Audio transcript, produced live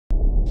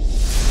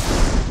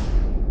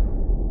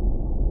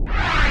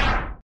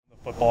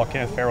football.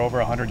 Kenneth Farrow over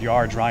 100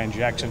 yards. Ryan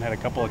Jackson had a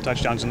couple of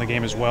touchdowns in the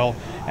game as well.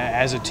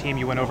 As a team,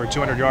 you went over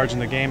 200 yards in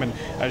the game, and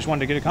I just wanted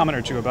to get a comment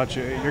or two about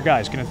your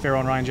guys, Kenneth Farrow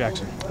and Ryan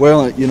Jackson.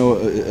 Well,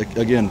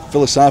 again,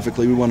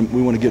 philosophically, we want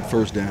to get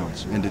first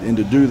downs, and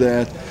to do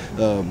that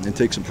and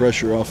take some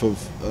pressure off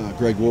of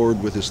Greg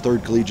Ward with his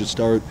third collegiate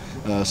start,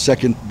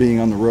 second being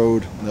on the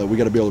road. We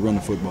got to be able to run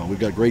the football. We've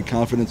got great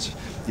confidence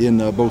in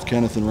both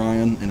Kenneth and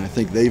Ryan, and I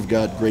think they've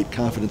got great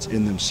confidence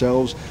in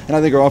themselves, and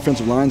I think our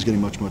offensive line is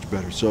getting much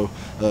better. So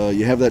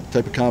you have that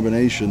type of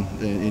combination,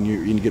 and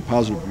you get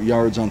positive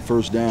yards on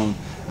first down.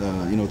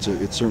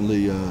 It's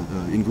certainly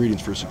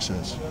ingredients for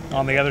success.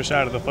 On the other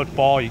side of the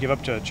football, you give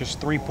up to just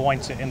 3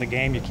 points in the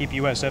game. You keep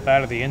USF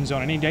out of the end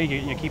zone. Any day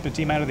you keep the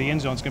team out of the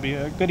end zone, it's going to be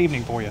a good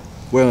evening for you.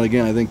 Well,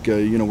 again, I think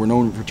we're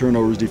known for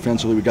turnovers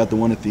defensively. We got the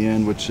one at the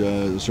end, which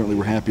certainly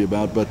we're happy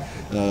about. But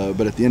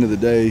at the end of the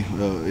day,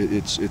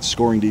 it's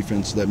scoring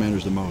defense that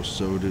matters the most.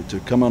 So to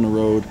come on the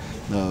road,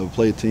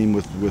 play a team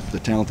with the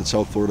talent that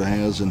South Florida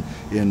has, and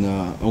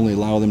only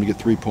allow them to get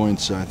 3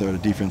 points, I thought the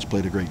defense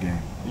played a great game.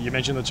 You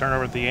mentioned the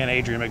turnover at the end.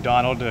 Adrian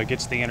McDonald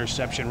gets the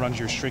interception, runs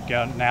your streak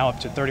out now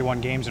up to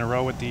 31 games in a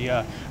row with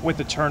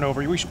the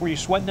turnover. Were you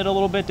sweating it a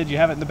little bit? Did you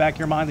have it in the back of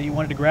your mind that you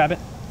wanted to grab it?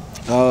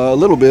 A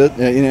little bit,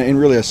 and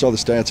really I saw the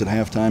stats at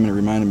halftime, and it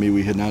reminded me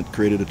we had not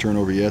created a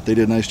turnover yet. They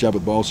did a nice job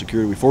with ball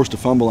security. We forced a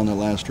fumble on that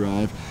last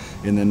drive,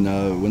 and then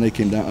when they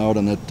came out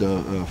on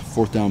that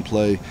fourth down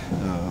play,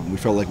 we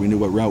felt like we knew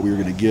what route we were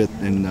going to get,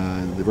 and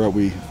the route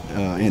we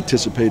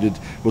anticipated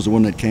was the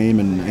one that came,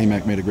 and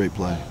AMAC made a great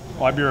play.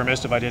 Well, I'd be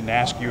remiss if I didn't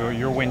ask you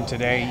your win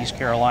today. East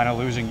Carolina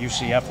losing,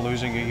 UCF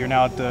losing. You're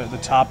now at the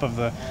top of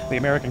the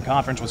American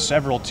Conference with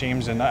several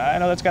teams, and I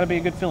know that's got to be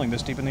a good feeling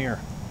this deep in the year.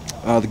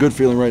 The good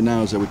feeling right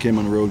now is that we came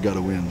on the road, got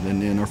a win,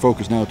 and our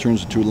focus now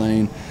turns to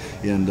Tulane.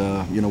 And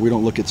we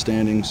don't look at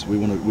standings. We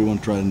want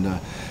to try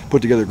and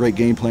put together a great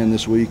game plan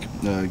this week.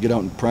 Get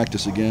out and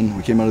practice again.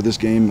 We came out of this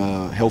game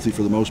healthy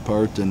for the most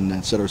part,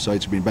 and set our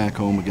sights being back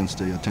home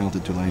against a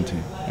talented Tulane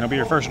team. It'll be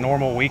your first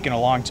normal week in a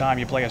long time.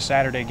 You play a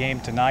Saturday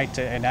game tonight,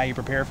 and now you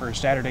prepare for a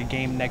Saturday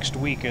game next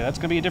week. That's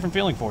going to be a different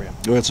feeling for you.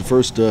 Well, it's the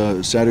first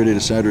Saturday to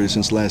Saturday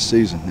since last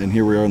season, and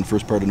here we are in the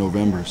first part of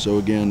November. So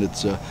again,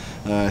 it's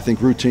I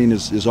think routine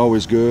is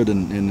always good,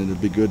 and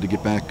it'd be good to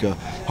get back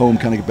home,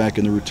 kind of get back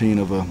in the routine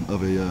of a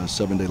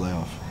 7-day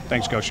layoff.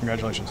 Thanks, Coach.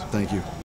 Congratulations. Thank you.